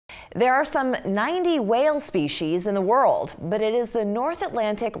There are some 90 whale species in the world, but it is the North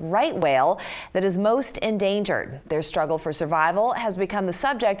Atlantic right whale that is most endangered. Their struggle for survival has become the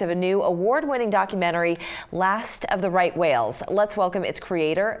subject of a new award-winning documentary, Last of the Right Whales. Let's welcome its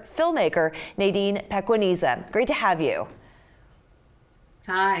creator, filmmaker Nadine Pequeneza. Great to have you.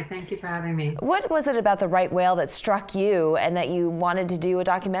 Hi, thank you for having me. What was it about the right whale that struck you and that you wanted to do a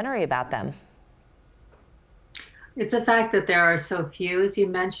documentary about them? It's a fact that there are so few, as you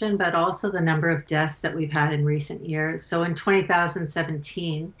mentioned, but also the number of deaths that we've had in recent years. So in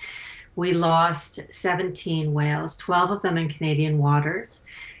 2017, we lost 17 whales, 12 of them in Canadian waters.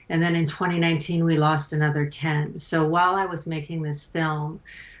 And then in 2019, we lost another 10. So while I was making this film,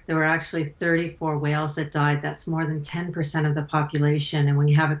 there were actually 34 whales that died. That's more than 10% of the population. And when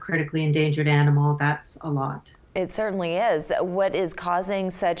you have a critically endangered animal, that's a lot. It certainly is. What is causing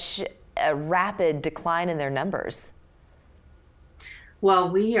such a rapid decline in their numbers? Well,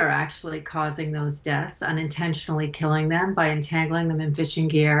 we are actually causing those deaths, unintentionally killing them by entangling them in fishing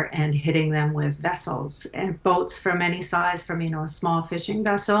gear and hitting them with vessels and boats from any size, from, a small fishing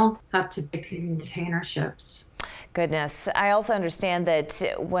vessel up to big container ships. Goodness. I also understand that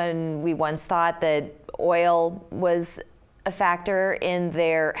when we once thought that oil was a factor in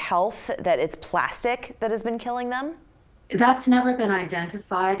their health, that it's plastic that has been killing them? That's never been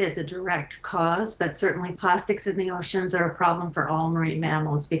identified as a direct cause, but certainly plastics in the oceans are a problem for all marine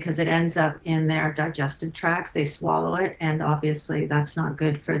mammals because it ends up in their digestive tracts. They swallow it, and obviously that's not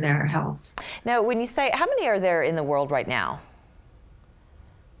good for their health. Now, when you say, how many are there in the world right now?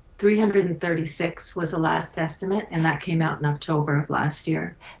 336 was the last estimate, and that came out in October of last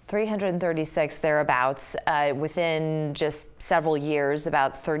year. 336 thereabouts. Within just several years,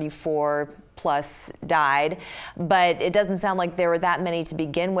 about 34 plus died, but it doesn't sound like there were that many to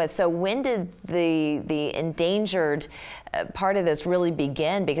begin with. So when did the endangered part of this really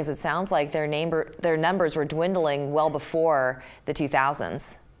begin? Because it sounds like their numbers were dwindling well before the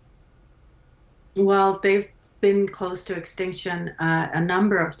 2000s. Well, they've been close to extinction a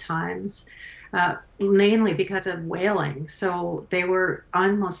number of times, mainly because of whaling. So they were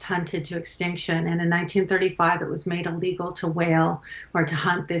almost hunted to extinction. And in 1935, it was made illegal to whale or to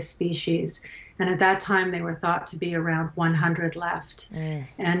hunt this species. And at that time, they were thought to be around 100 left.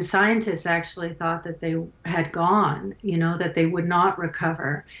 And scientists actually thought that they had gone, that they would not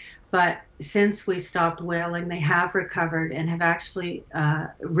recover. But since we stopped whaling, they have recovered and have actually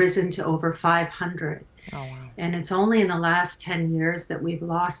risen to over 500. Oh, wow. And it's only in the last 10 years that we've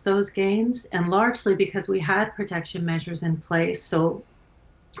lost those gains, and largely because we had protection measures in place. So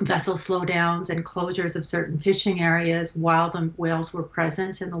vessel slowdowns and closures of certain fishing areas while the whales were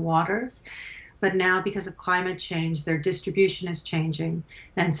present in the waters. But now, because of climate change, their distribution is changing.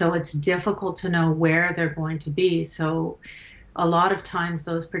 And so it's difficult to know where they're going to be. So a lot of times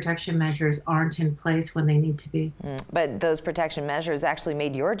those protection measures aren't in place when they need to be. But those protection measures actually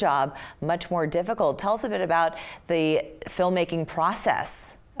made your job much more difficult. Tell us a bit about the filmmaking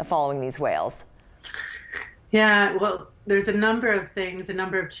process of following these whales. Yeah, well, there's a number of things, a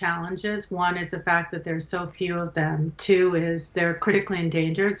number of challenges. One is the fact that there's so few of them. Two is they're critically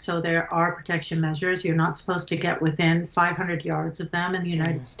endangered, so there are protection measures. You're not supposed to get within 500 yards of them in the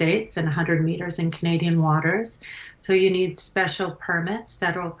United States and 100 meters in Canadian waters. So you need special permits,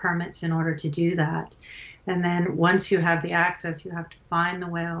 federal permits, in order to do that. And then once you have the access, you have to find the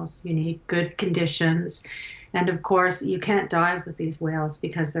whales. You need good conditions. And of course, you can't dive with these whales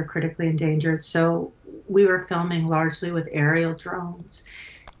because they're critically endangered. So we were filming largely with aerial drones.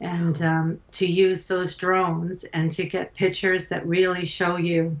 And to use those drones and to get pictures that really show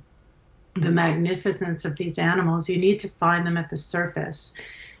you the magnificence of these animals, you need to find them at the surface.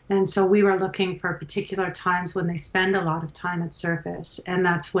 And so we were looking for particular times when they spend a lot of time at surface. And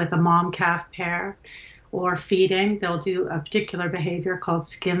that's with a mom-calf pair or feeding. They'll do a particular behavior called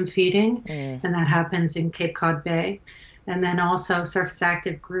skim feeding, and that happens in Cape Cod Bay. And then also surface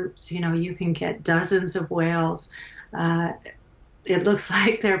active groups. You can get dozens of whales. It looks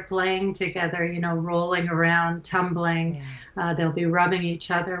like they're playing together, rolling around, tumbling. They'll be rubbing each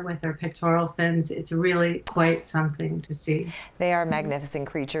other with their pectoral fins. It's really quite something to see. They are magnificent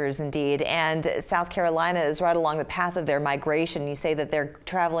creatures indeed. And South Carolina is right along the path of their migration. You say that they're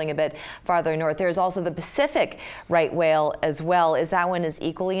traveling a bit farther north. There's also the Pacific right whale as well. Is that one is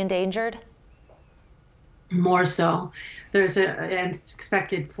equally endangered? More so. There's an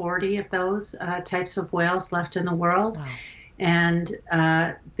expected 40 of those types of whales left in the world. Wow. And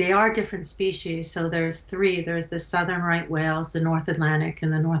they are different species. So there's three. There's the southern right whales, the North Atlantic,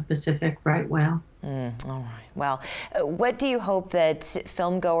 and the North Pacific right whale. All right. Well, what do you hope that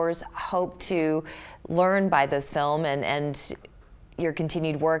film goers hope to learn by this film and your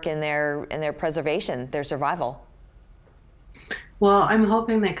continued work in their preservation, their survival? Well, I'm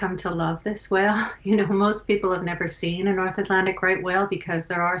hoping they come to love this whale. You know, most people have never seen a North Atlantic right whale because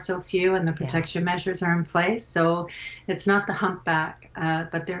there are so few and the protection measures are in place. So it's not the humpback,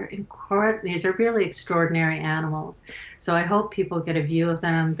 but these are really extraordinary animals. So I hope people get a view of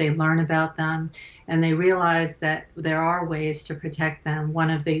them, they learn about them, and they realize that there are ways to protect them.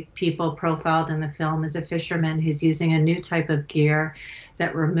 One of the people profiled in the film is a fisherman who's using a new type of gear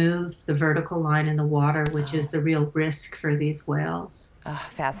that removes the vertical line in the water, which is the real risk for these whales. Oh,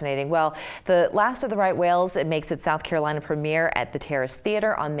 fascinating. Well, The Last of the Right Whales, it makes its South Carolina premiere at the Terrace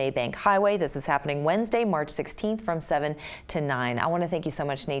Theater on Maybank Highway. This is happening Wednesday, March 16th from 7 to 9. I want to thank you so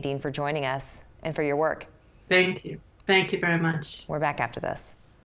much, Nadine, for joining us and for your work. Thank you. Thank you very much. We're back after this.